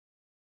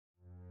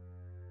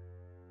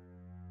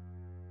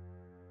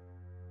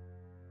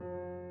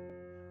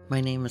My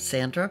name is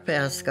Sandy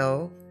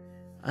Paszko.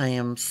 I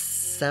am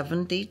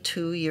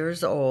 72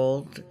 years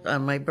old.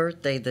 On my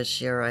birthday this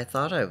year, I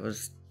thought I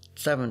was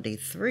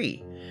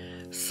 73.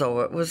 So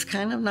it was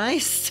kind of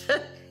nice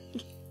to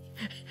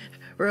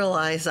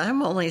realize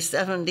I'm only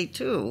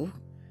 72.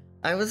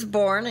 I was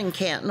born in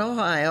Canton,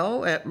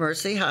 Ohio at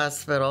Mercy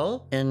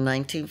Hospital in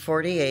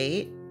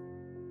 1948.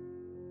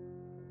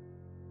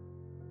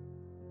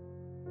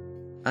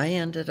 I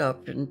ended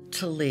up in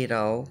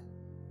Toledo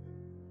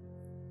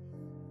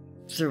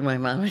through my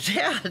mom and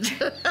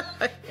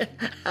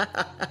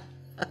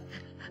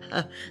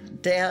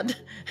dad.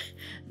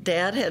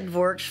 Dad had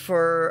worked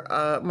for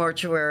a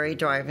mortuary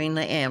driving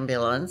the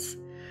ambulance,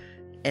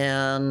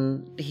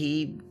 and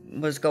he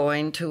was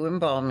going to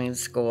embalming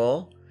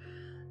school,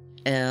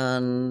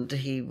 and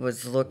he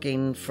was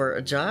looking for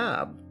a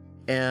job.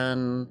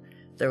 And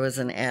there was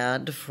an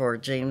ad for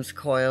James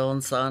Coyle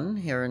and Son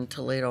here in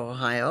Toledo,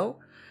 Ohio.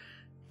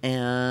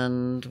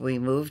 And we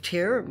moved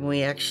here.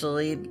 We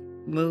actually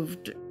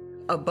moved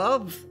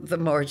above the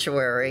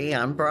mortuary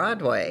on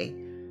Broadway.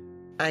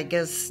 I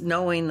guess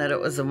knowing that it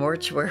was a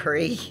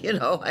mortuary,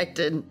 I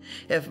didn't,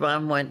 if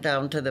Mom went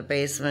down to the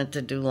basement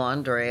to do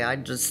laundry,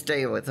 I'd just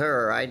stay with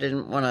her. I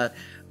didn't want to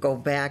go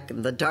back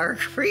in the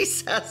dark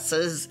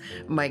recesses,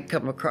 might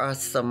come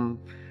across some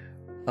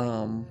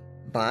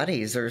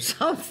bodies or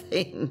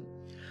something.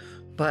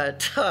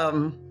 But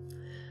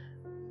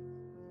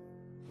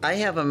I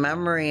have a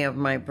memory of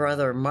my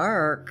brother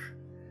Mark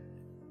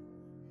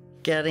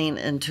getting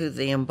into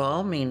the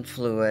embalming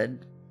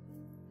fluid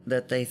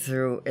that they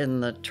threw in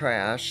the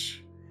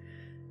trash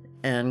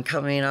and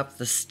coming up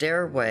the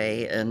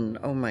stairway, and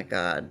oh my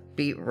God,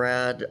 beet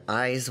red,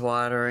 eyes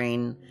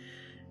watering,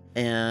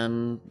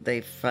 and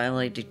they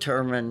finally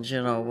determined,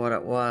 what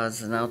it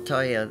was. And I'll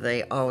tell you,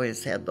 they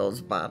always had those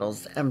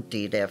bottles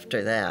emptied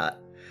after that.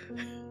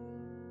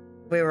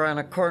 We were on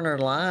a corner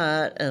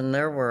lot, and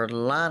there were a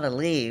lot of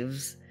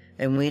leaves,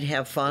 and we'd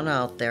have fun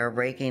out there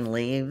raking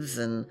leaves.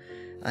 And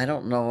I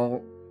don't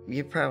know,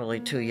 you're probably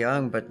too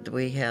young, but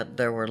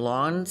there were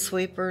lawn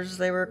sweepers,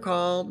 they were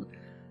called.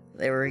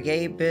 They were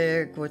yay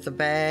big with a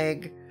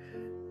bag,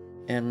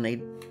 and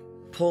they'd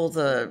pull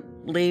the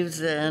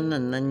leaves in,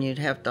 and then you'd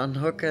have to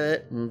unhook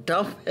it and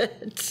dump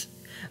it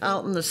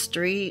out in the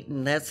street,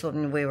 and that's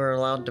when we were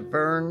allowed to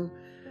burn.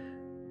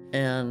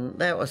 And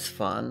that was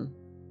fun.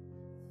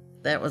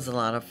 That was a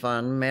lot of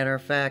fun. Matter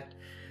of fact,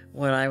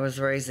 when I was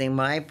raising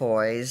my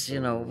boys,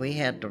 we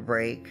had to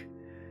rake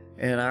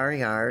in our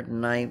yard,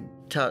 and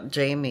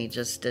Jamie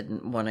just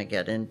didn't want to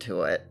get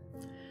into it.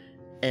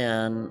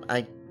 And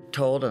I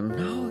told him,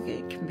 no,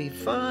 it can be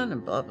fun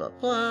and blah, blah,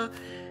 blah.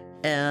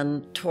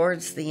 And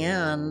towards the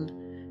end,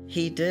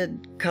 he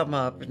did come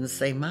up and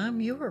say, Mom,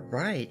 you were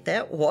right.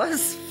 That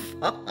was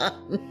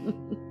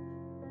fun.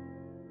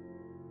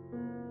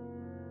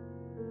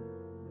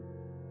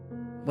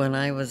 When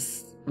I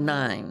was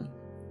 9,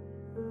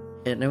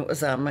 and it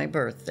was on my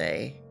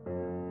birthday,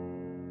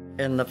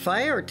 and the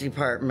fire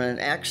department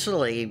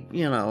actually,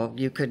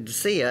 you could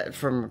see it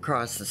from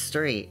across the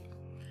street.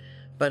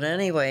 But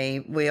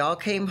anyway, we all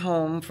came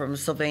home from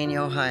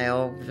Sylvania,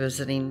 Ohio,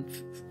 visiting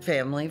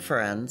family,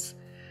 friends,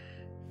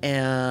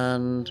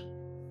 and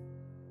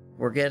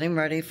we're getting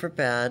ready for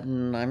bed,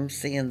 and I'm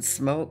seeing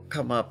smoke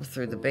come up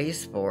through the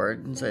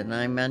baseboards, and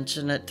I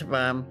mention it to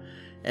Mom,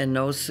 and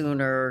no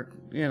sooner,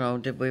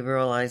 did we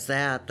realize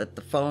that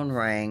the phone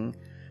rang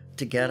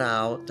to get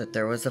out, that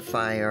there was a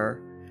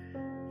fire.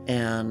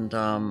 And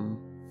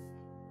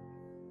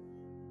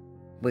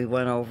we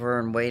went over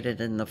and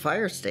waited in the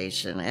fire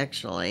station,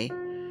 actually.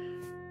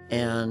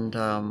 And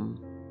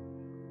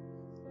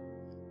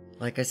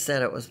like I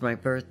said, it was my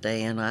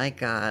birthday, and I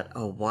got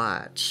a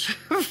watch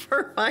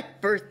for my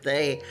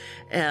birthday.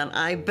 And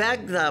I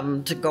begged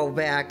them to go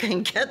back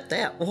and get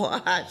that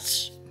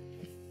watch.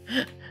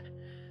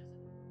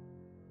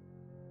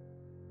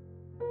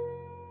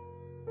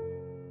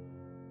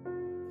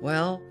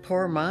 Well,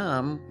 poor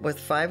Mom, with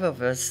 5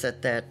 of us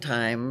at that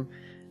time,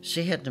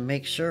 she had to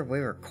make sure we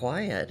were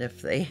quiet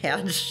if they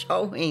had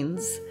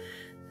showings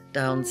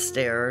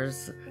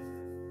downstairs.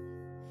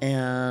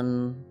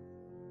 And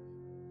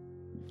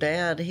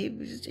Dad, he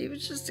was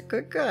just a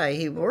good guy.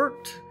 He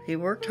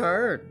worked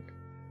hard.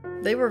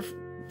 They were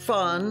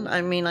fun.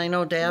 I mean, I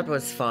know Dad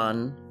was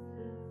fun.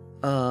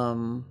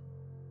 Mom,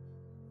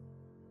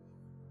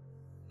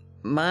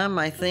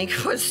 I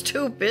think, was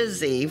too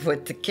busy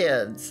with the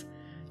kids.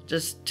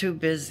 Just too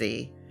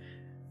busy.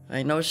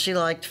 I know she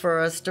liked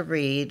for us to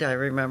read. I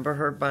remember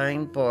her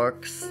buying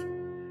books,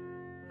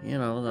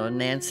 the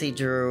Nancy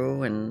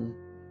Drew and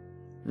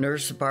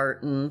Nurse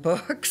Barton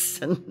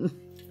books. And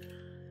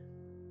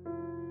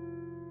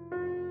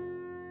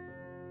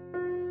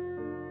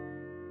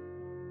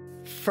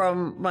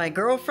from my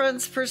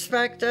girlfriend's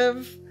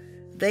perspective,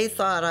 they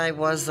thought I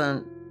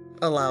wasn't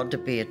allowed to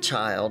be a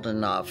child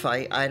enough.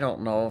 I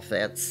don't know if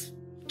that's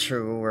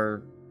true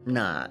or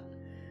not.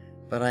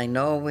 But I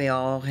know we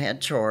all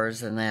had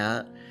chores and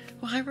that.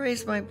 Well, I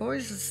raised my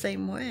boys the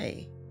same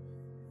way.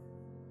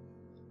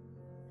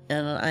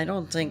 And I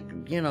don't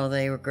think,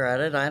 they regret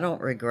it. I don't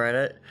regret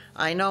it.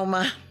 I know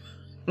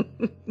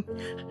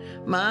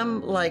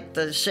Mom liked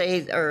the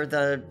shade or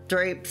the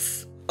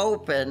drapes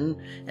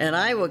open, and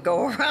I would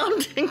go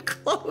around and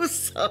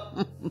close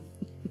them.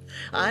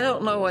 I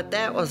don't know what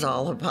that was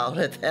all about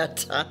at that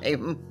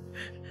time.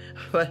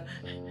 But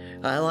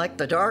I liked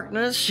the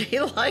darkness. She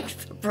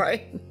liked the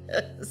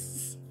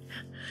brightness.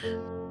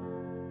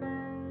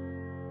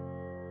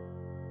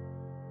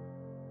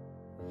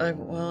 I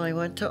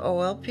went to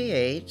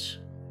OLPH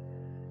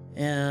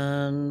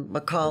and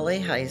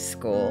Macaulay High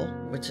School,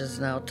 which is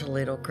now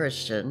Toledo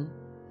Christian.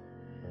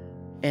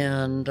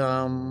 And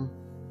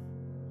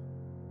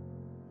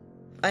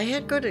I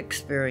had good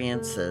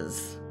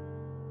experiences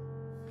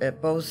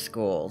at both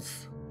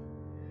schools.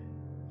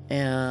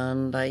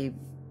 And I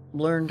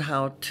learned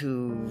how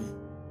to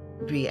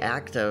be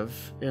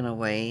active in a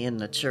way in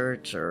the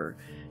church or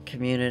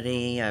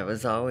community. I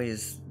was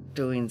always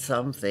doing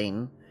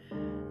something,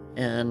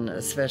 and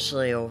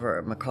especially over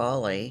at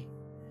Macaulay.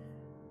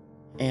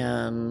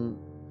 And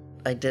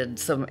I did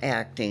some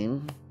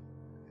acting,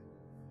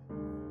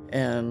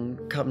 and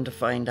come to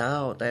find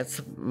out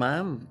that's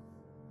Mom,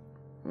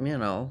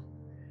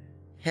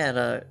 had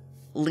a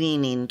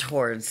leaning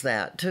towards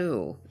that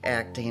too,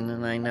 acting,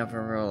 and I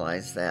never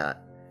realized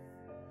that.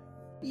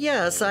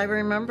 Yes, I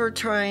remember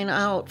trying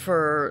out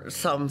for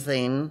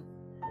something,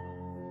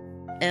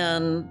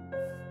 and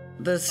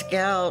this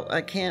gal,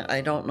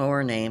 I don't know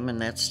her name,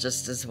 and that's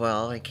just as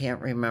well. I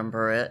can't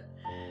remember it.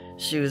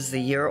 She was a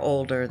year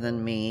older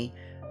than me,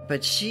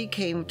 but she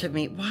came to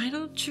me, "Why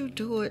don't you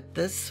do it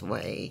this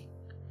way?"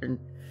 And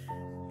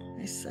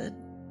I said,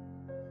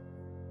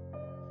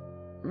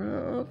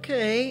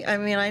 okay. I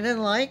mean, I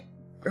didn't like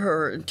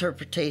her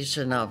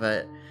interpretation of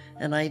it,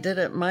 and I did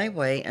it my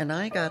way, and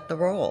I got the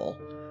role.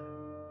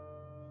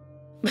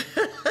 What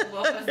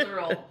was the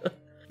role?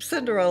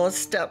 Cinderella's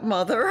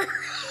stepmother.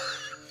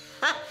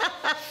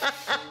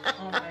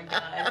 Oh my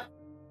God.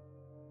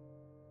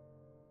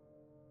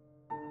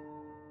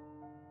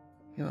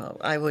 Well,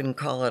 I wouldn't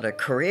call it a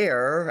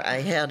career.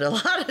 I had a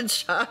lot of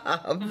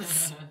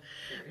jobs,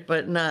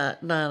 but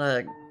not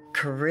a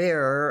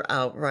career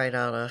right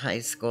out of high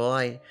school.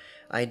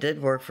 I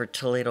did work for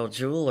Toledo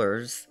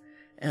Jewelers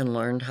and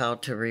learned how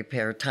to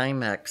repair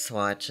Timex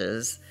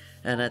watches.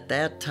 And at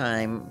that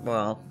time,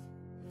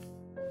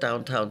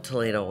 downtown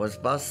Toledo was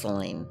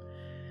bustling,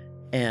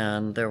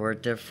 and there were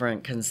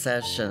different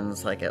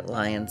concessions like at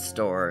Lion's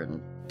Store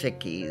and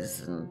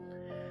Ticky's, and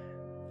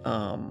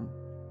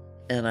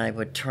I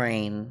would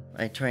train.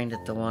 I trained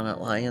at the one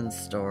at Lion's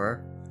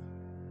Store,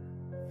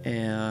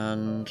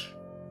 and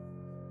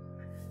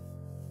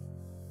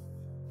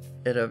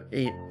it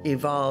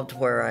evolved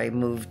where I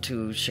moved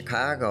to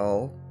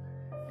Chicago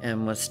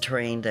and was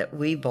trained at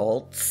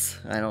Weebolt's.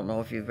 I don't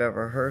know if you've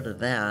ever heard of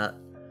that.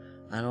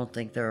 I don't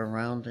think they're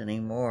around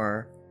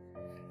anymore.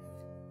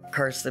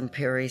 Carson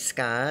Perry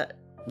Scott,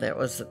 that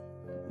was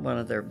one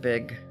of their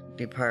big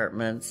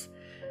departments.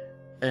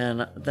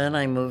 And then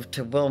I moved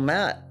to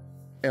Wilmette,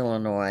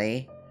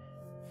 Illinois,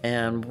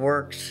 and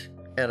worked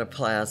at a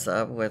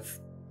plaza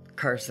with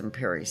Carson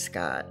Perry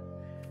Scott.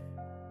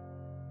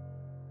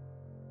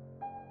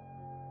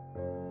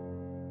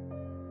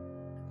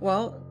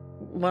 Well,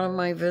 one of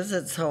my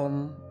visits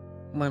home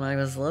when I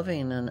was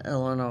living in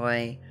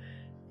Illinois,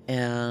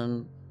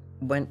 and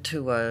went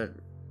to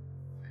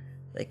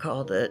they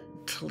called it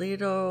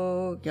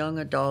Toledo Young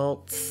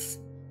Adults,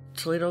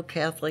 Toledo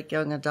Catholic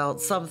Young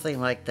Adults,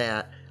 something like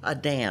that, a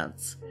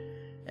dance.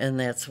 And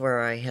that's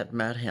where I had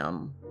met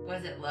him.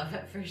 Was it love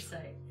at first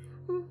sight?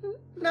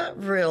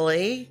 Not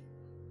really,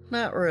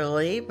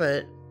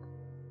 but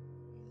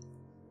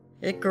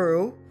it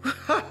grew.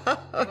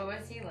 What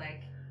was he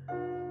like?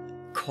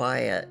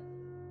 Quiet.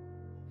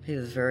 He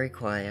was very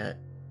quiet.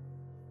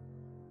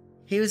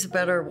 He was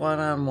better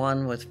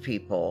one-on-one with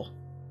people.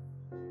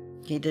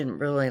 He didn't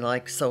really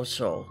like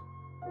social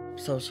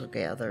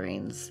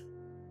gatherings.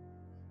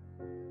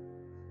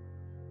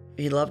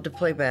 He loved to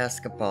play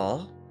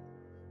basketball,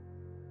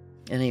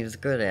 and he was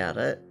good at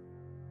it.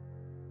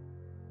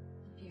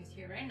 If he was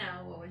here right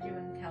now, what would you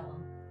want to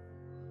tell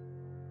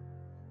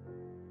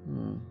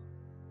him?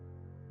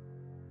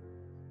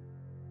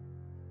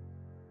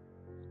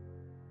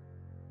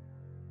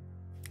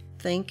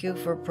 Thank you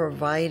for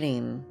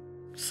providing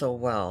so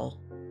well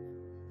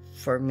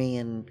for me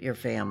and your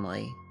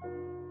family.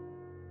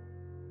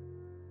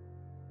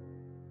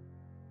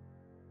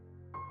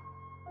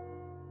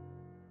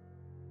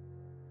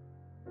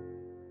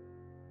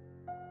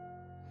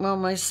 Well,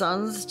 my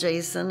sons,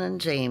 Jason and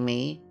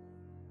Jamie,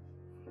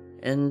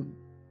 and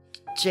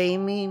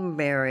Jamie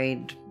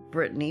married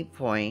Brittany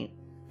Point,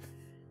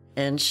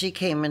 and she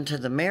came into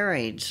the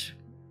marriage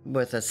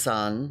with a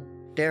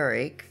son,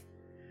 Derek,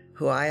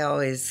 who I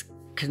always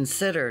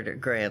considered a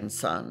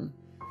grandson.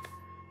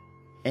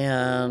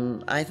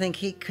 And I think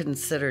he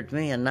considered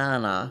me a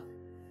nana.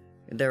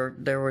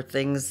 There were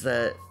things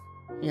that,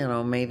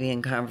 maybe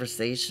in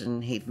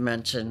conversation he'd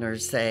mention or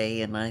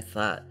say, and I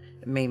thought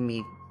it made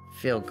me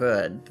feel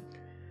good.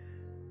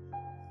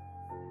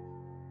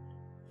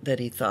 that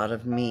he thought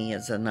of me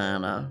as a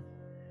Nana.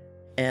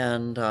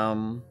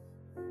 And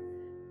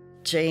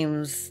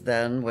James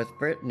then with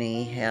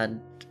Brittany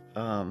had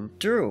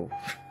Drew.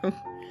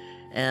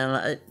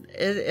 And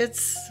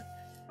it's,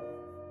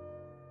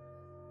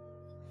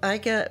 I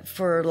get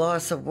for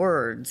loss of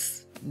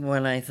words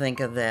when I think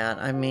of that.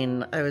 I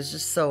mean, I was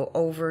just so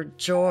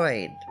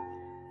overjoyed.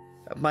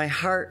 My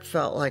heart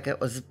felt like it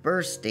was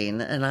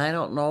bursting, and I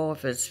don't know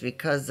if it's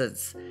because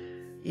it's,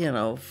 you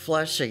know,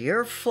 flesh of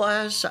your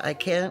flesh. I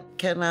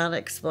cannot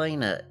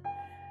explain it.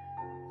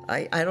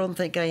 I don't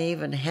think I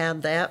even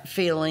had that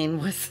feeling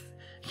with,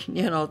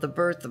 you know, the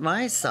birth of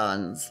my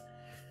sons.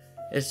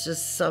 It's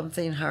just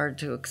something hard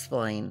to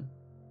explain.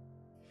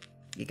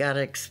 You got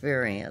to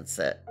experience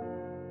it.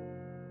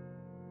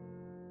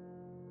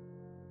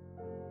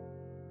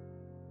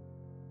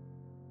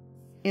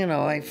 You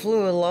know, I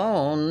flew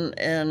alone,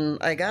 and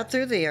I got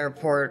through the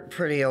airport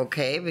pretty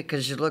okay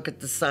because you look at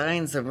the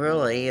signs and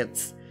really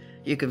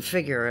you can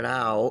figure it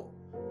out.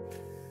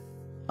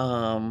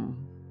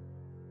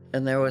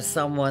 And there was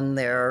someone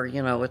there,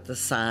 you know, with the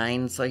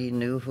sign, so you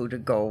knew who to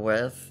go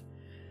with.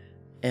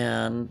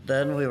 And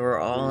then we were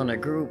all in a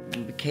group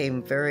and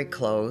became very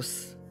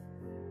close.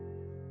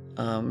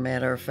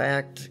 Matter of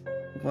fact,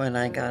 when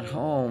I got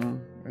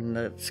home, and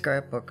the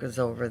scrapbook is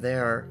over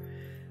there,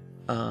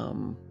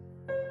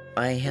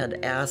 I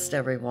had asked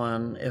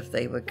everyone if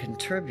they would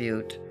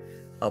contribute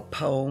a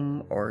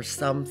poem or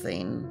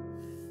something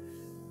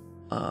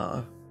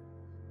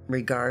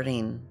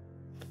regarding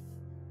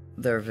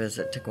their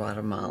visit to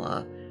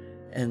Guatemala.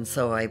 And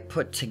so I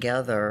put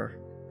together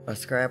a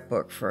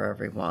scrapbook for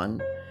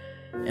everyone,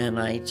 and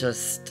I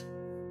just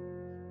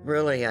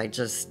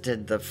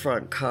did the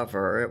front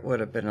cover. It would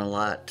have been a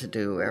lot to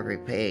do every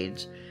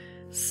page.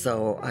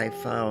 So I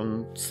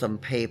found some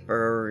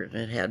paper, and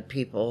it had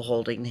people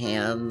holding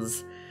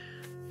hands,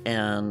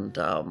 and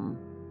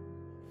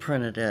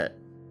printed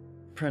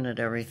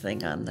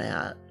everything on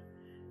that.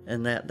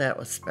 And that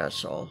was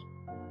special.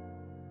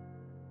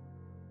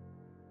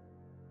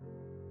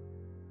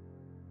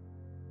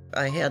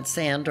 I had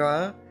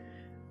Sandra.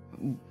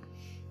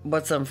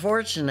 What's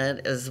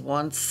unfortunate is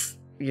once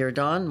you're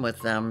done with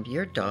them,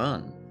 you're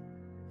done.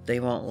 They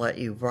won't let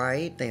you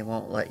write. They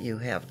won't let you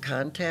have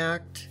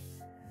contact.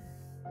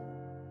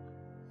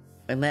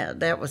 And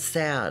that was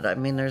sad. I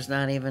mean, there's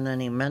not even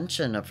any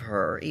mention of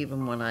her,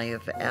 even when I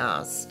have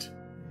asked.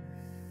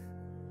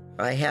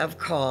 I have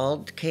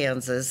called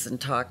Kansas and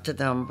talked to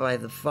them by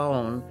the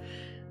phone.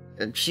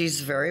 And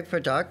she's very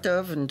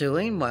productive and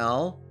doing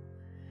well.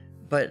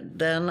 But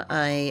then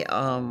I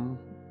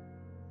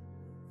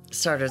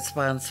started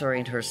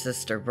sponsoring her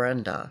sister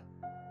Brenda.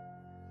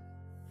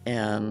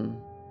 And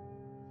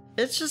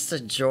it's just a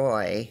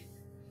joy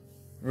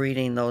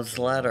reading those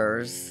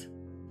letters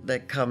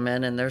that come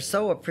in, and they're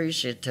so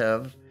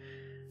appreciative.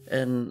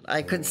 And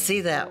I could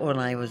see that when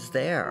I was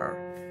there.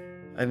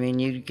 I mean,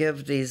 you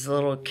give these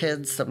little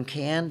kids some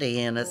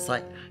candy, and it's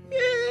like,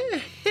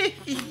 yeah,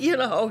 you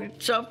know,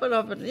 jumping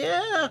up and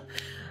yeah.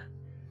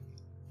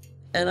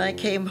 And I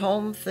came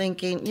home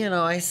thinking, you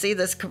know, I see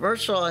this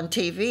commercial on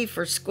TV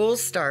for school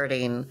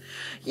starting.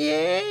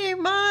 Yay,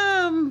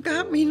 Mom,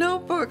 got me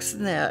notebooks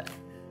and that.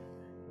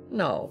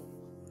 No.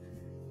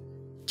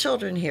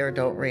 Children here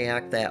don't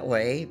react that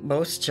way.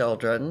 Most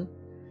children,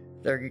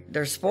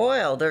 they're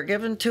spoiled. They're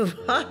given too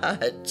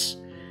much.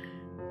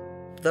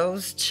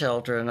 Those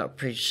children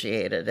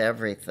appreciated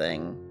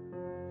everything.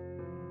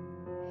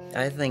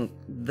 I think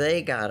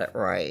they got it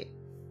right.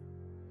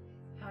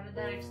 How did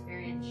that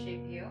experience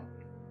shape you?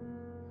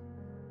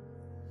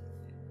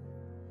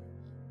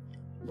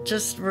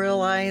 Just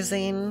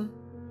realizing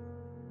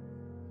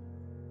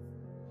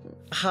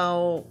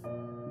how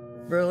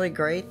really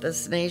great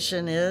this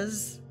nation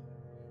is,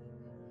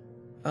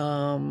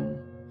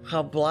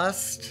 how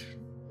blessed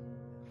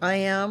I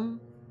am.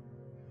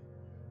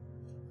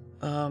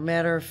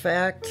 Matter of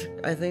fact,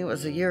 I think it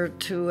was a year or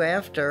two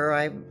after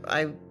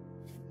I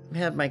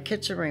had my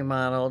kitchen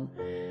remodeled,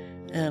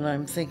 and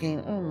I'm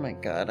thinking, oh my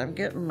God, I'm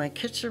getting my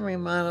kitchen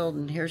remodeled,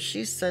 and here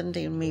she's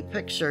sending me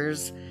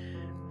pictures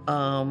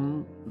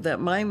that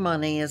my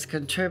money is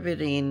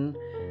contributing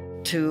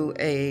to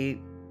a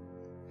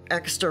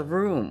extra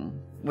room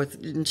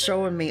and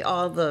showing me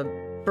all the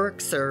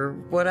bricks or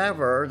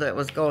whatever that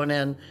was going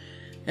in.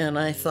 And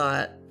I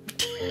thought,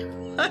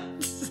 what?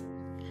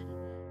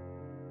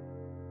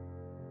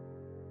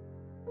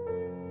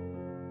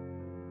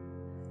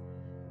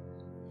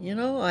 You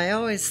know, I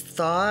always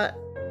thought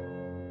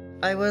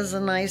I was a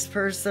nice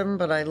person,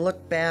 but I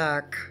look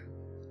back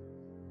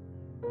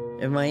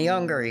in my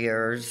younger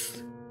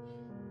years,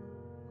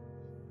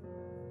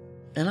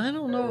 and I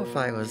don't know if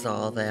I was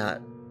all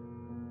that.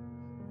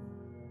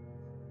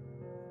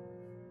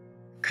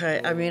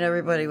 I mean,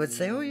 everybody would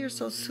say, oh, you're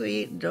so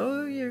sweet.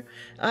 Oh,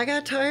 I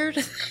got tired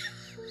of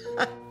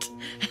that.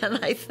 And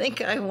I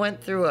think I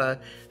went through a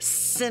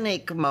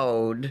cynic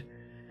mode.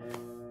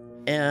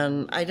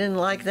 And I didn't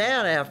like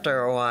that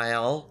after a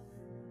while.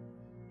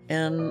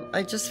 And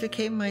I just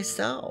became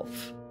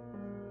myself.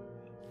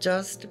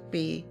 Just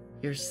be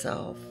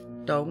yourself.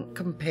 Don't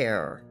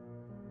compare.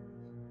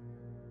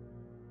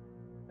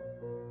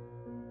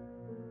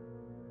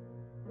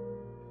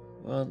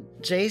 Well,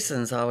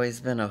 Jason's always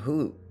been a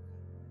hoot.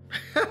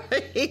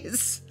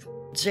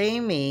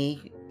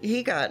 Jamie,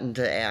 he got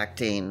into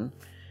acting,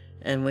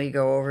 and we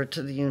go over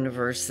to the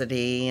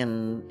university,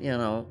 and, you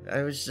know,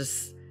 I was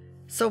just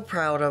so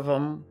proud of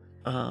him.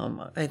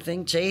 I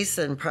think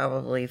Jason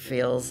probably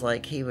feels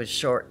like he was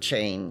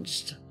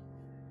shortchanged,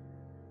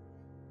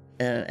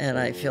 and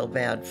I feel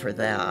bad for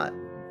that.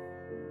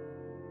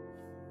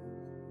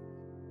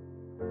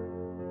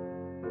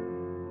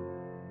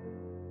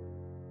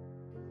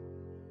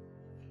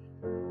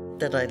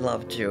 That I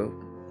loved you.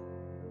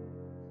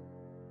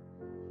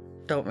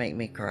 Don't make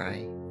me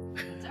cry.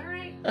 It's all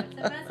right. What's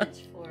the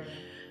message for?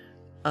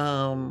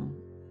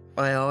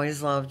 I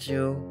always loved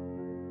you,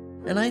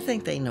 and I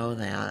think they know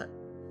that.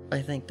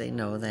 I think they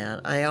know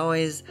that. I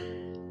always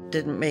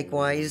didn't make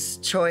wise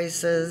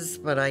choices,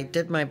 but I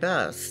did my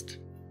best.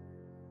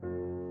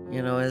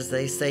 You know, as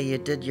they say, you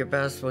did your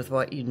best with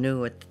what you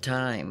knew at the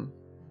time.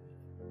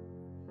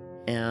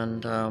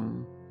 And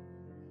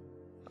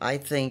I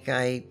think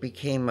I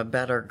became a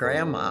better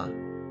grandma.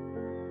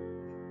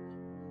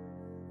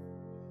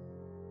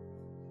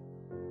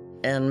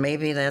 And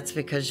maybe that's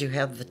because you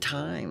have the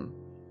time.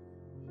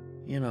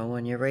 You know,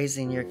 when you're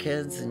raising your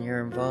kids and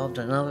you're involved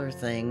in other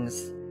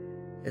things,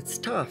 it's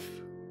tough.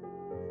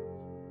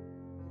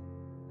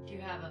 Do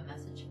you have a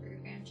message for your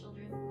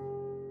grandchildren?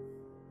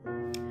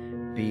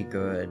 Be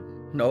good.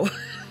 No.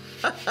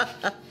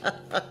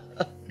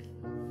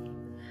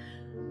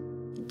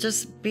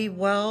 Just be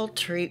well,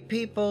 treat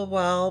people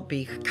well,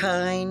 be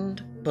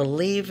kind,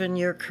 believe in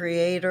your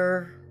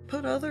creator.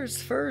 Put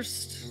others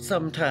first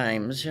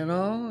sometimes, you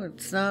know?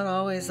 It's not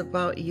always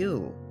about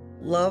you.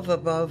 Love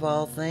above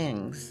all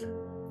things.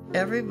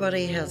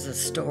 Everybody has a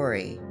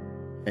story,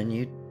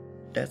 and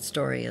that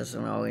story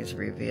isn't always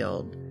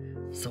revealed.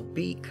 So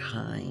be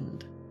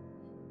kind.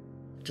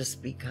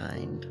 Just be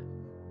kind.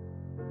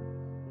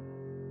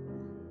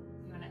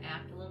 You want to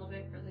act a little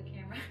bit for the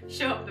camera?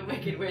 Show up the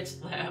Wicked Witch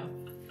laugh.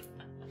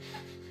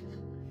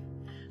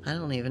 I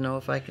don't even know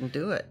if I can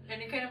do it.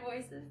 Any kind of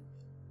voices?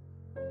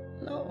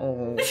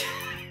 No.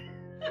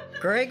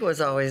 Greg was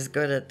always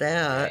good at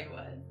that. Greg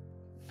was.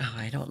 Oh,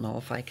 I don't know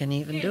if I can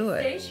even do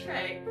it. Stage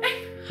fright.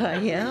 I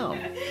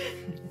am.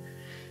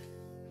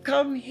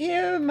 Come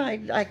here,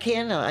 I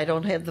can't, I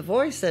don't have the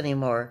voice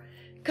anymore.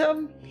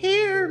 Come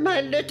here,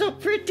 my little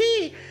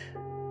pretty.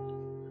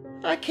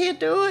 I can't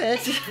do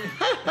it.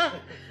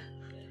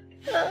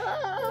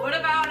 What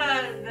about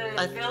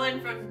the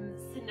villain from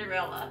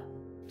Cinderella?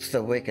 It's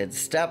the wicked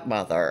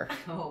stepmother.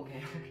 Oh,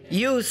 okay.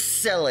 You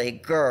silly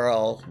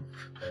girl.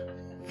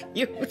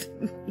 You.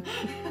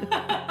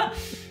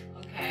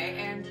 Okay,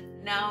 and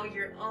now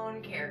your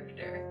own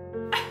character.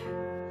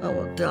 Oh,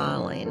 well,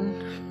 darling.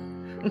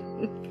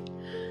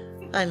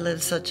 I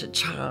live such a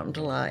charmed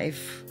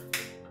life.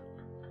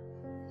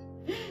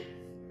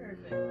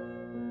 Perfect.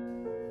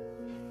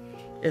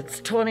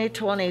 It's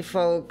 2020,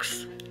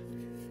 folks.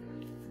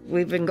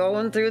 We've been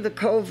going through the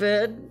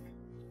COVID,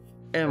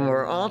 and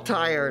we're all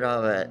tired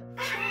of it.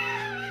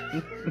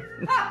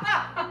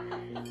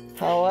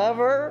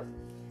 However,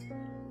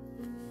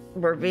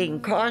 we're being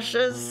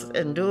cautious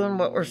and doing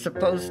what we're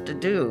supposed to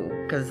do,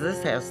 because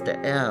this has to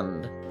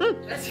end.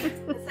 This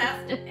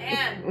has to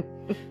end.